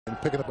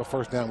and picking up a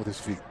first down with his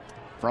feet.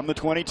 From the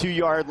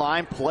 22-yard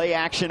line, play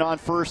action on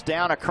first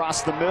down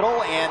across the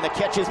middle, and the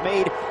catch is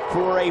made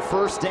for a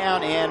first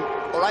down, and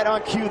right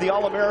on cue, the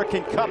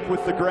All-American Kupp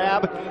with the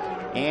grab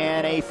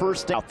and a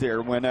first down out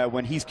there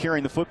when he's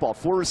carrying the football.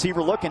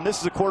 Four-receiver look, and this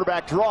is a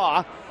quarterback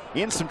draw.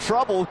 In some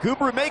trouble,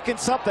 Gubru making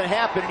something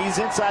happen, and he's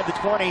inside the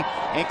 20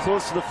 and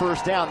close to the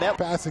first down. That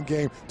passing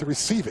game to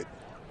receive it.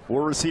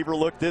 Four-receiver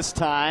look this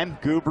time.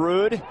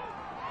 Gubru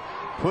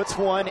puts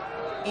one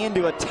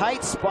into a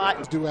tight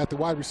spot. Do at the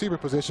wide receiver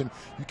position,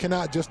 you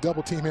cannot just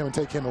double team him and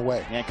take him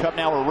away. And Kupp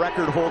now a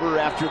record holder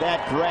after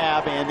that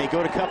grab, and they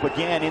go to Kupp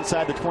again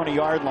inside the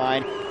 20-yard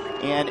line.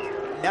 And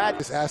not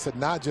this asset,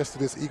 not just to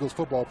this Eagles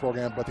football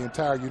program, but the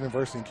entire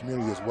university and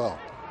community as well.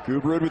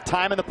 Gubru with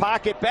time in the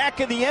pocket, back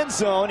in the end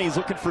zone. He's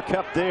looking for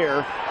Kupp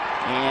there.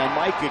 And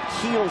Micah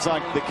Keels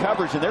on the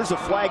coverage, and there's a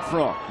flag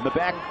thrown in the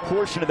back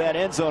portion of that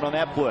end zone on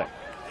that play.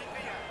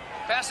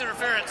 Pass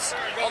interference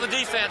on the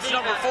defense,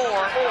 number 4. The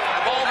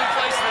ball will be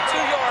placed in the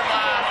 2-yard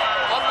line.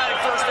 Automatic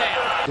first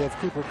down. They have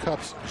Cooper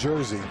Kupp's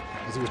jersey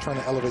as he was trying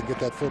to elevate and get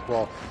that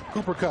football.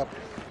 Cooper Kupp,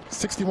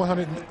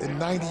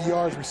 6,190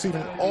 yards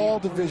receiving all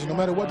division, no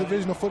matter what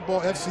division of football,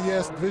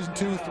 FCS, Division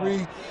 2, 3,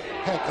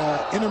 heck,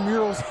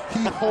 intramurals,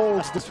 he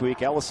holds. This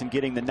week, Ellison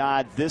getting the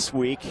nod this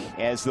week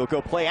as they'll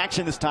go play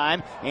action this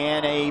time,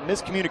 and a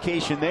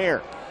miscommunication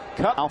there.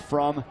 Kupp now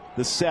from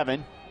the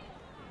 7.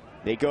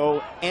 They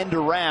go end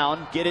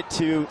around, get it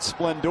to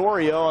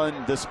Splendorio,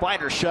 and the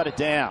Spiders shut it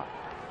down.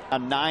 A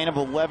 9 of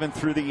 11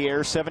 through the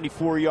air,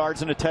 74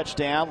 yards and a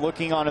touchdown,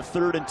 looking on a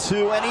 3rd and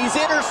 2, and he's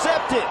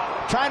intercepted.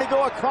 Trying to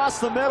go across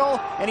the middle,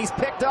 and he's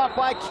picked off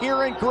by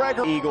Kieran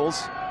Gregory.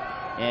 Eagles,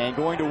 and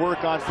going to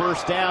work on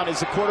first down is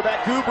the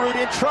quarterback Gubru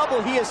in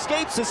trouble. He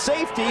escapes his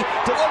safety,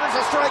 delivers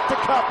a strike to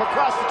Kupp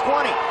across the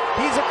 20.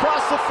 He's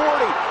across the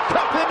 40,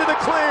 Kupp into the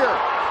clear.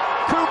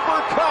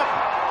 Cooper Kupp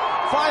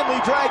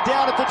finally dragged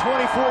down at the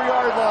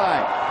 24-yard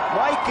line.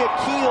 Micah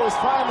Keels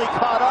finally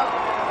caught up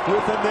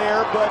with him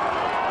there, but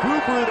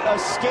Gubru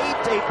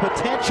escaped a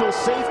potential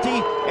safety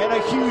and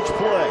a huge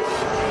play.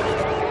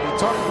 We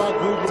talked about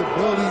Gubru's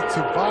ability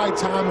to buy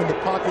time in the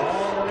pocket.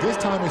 This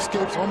time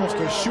escapes almost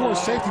a sure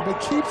safety, but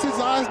keeps his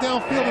eyes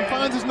downfield and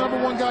finds his number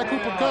 1 guy,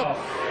 Cooper Kupp.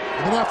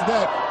 And then after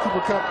that,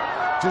 Cooper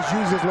Kupp just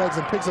uses his legs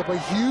and picks up a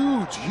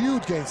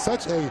huge gain.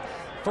 Such a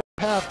first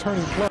half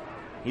turning play.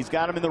 He's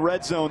got him in the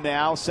red zone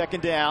now,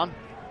 2nd down.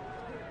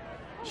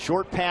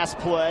 Short pass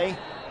play,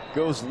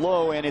 goes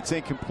low, and it's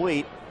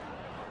incomplete.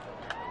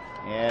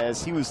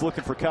 As he was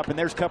looking for Kupp, and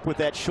there's Kupp with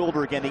that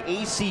shoulder again. The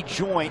AC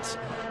joint,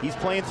 he's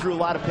playing through a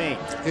lot of pain.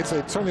 It's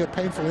certainly a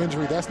painful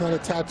injury. That's not a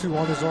tattoo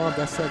on his arm.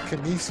 That's that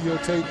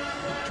kinesio tape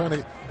trying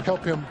to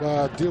help him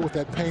deal with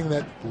that pain in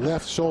that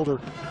left shoulder.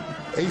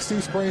 AC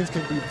sprains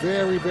can be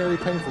very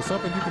painful,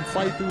 something you can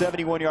fight through.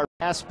 71-yard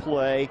pass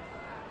play,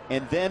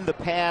 and then the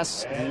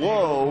pass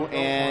low,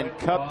 and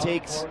Kupp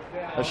takes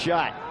a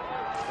shot.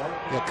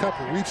 Yeah, Kupp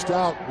reached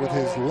out with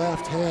his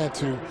left hand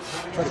to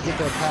try to get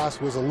that pass.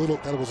 That was a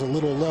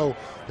little low,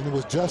 and it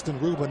was Justin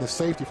Rubin, the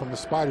safety from the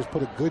Spiders,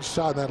 put a good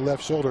shot in that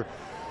left shoulder.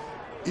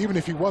 Even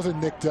if he wasn't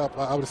nicked up,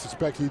 I would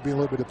suspect he'd be in a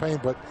little bit of pain,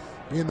 but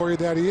being the warrior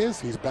that he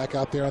is, he's back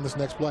out there on this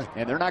next play.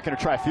 And they're not going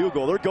to try field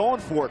goal. They're going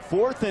for it.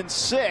 4th and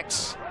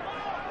 6.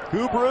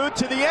 Gubru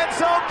to the end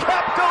zone.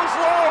 Kupp goes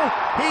low.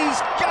 He's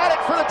got it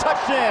for the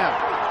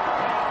touchdown.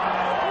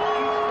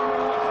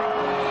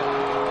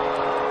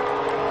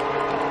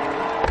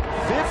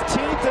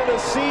 15th of the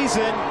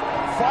season,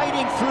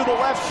 fighting through the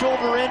left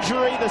shoulder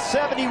injury, the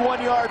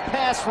 71-yard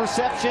pass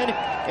reception,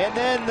 and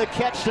then the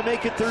catch to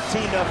make it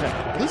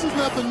 13-0. This is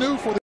nothing new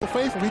for the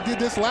faithful. He did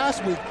this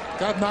last week,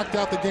 got knocked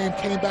out the game,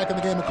 came back in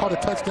the game and caught a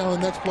touchdown the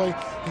next play.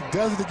 He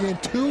does it again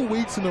 2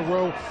 weeks in a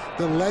row.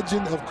 The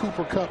legend of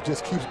Cooper Kupp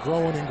just keeps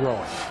growing and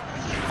growing.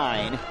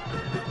 9.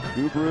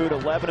 Gubru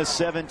 11 of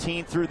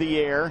 17 through the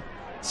air.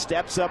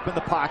 Steps up in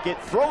the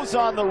pocket, throws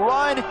on the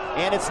run,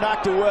 and it's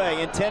knocked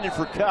away, intended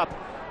for Kupp.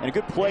 And a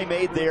good play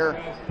made there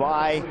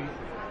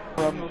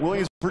from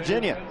Williams,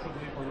 Virginia.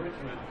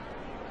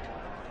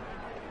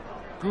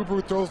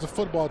 Gubru throws the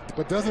football,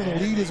 but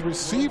doesn't lead his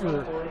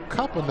receiver,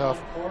 Kupp, enough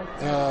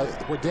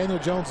where Daniel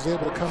Jones is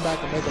able to come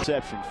back and make a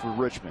reception for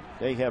Richmond.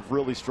 They have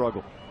really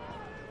struggled.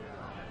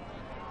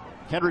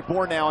 Kendrick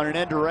Bourne now on an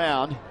end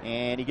around,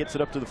 and he gets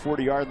it up to the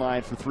 40-yard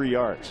line for 3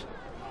 yards.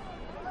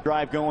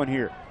 Drive going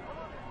here.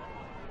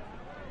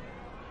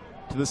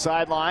 To the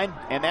sideline,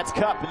 and that's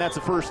Kupp, and that's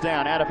a first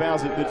down, out of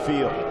bounds at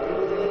midfield.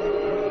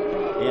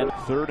 And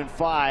 3rd and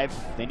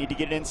 5, they need to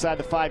get it inside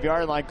the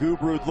 5-yard line.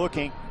 Gubru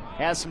looking,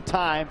 has some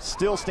time,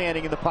 still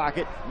standing in the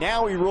pocket.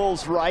 Now he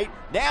rolls right,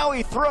 now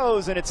he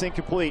throws, and it's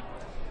incomplete.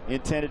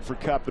 Intended for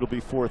Kupp, it'll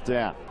be 4th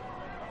down.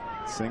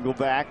 Single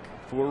back,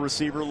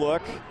 4-receiver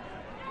look.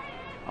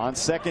 On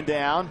 2nd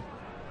down,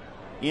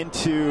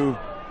 into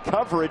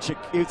coverage,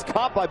 it's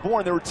caught by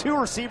Bourne. There were 2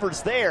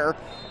 receivers there.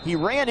 He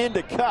ran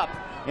into Kupp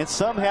and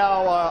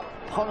somehow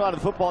hung on to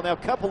the football. Now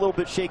Kupp a little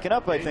bit shaken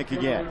up, I think,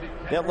 again.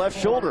 That left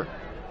shoulder.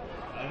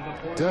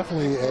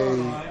 Definitely a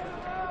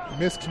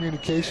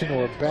miscommunication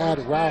or a bad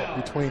route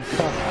between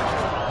Kupp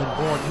and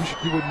Bourne,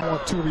 you wouldn't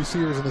want two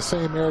receivers in the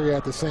same area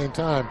at the same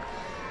time.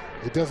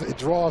 It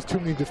draws too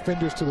many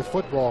defenders to the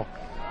football.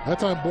 That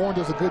time Bourne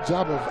does a good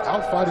job of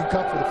outfighting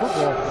Kupp for the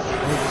football.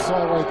 And as you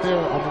saw right there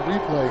on the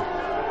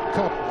replay,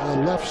 Kupp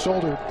left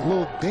shoulder a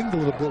little dinged a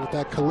little bit with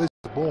that collision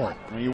with Bourne.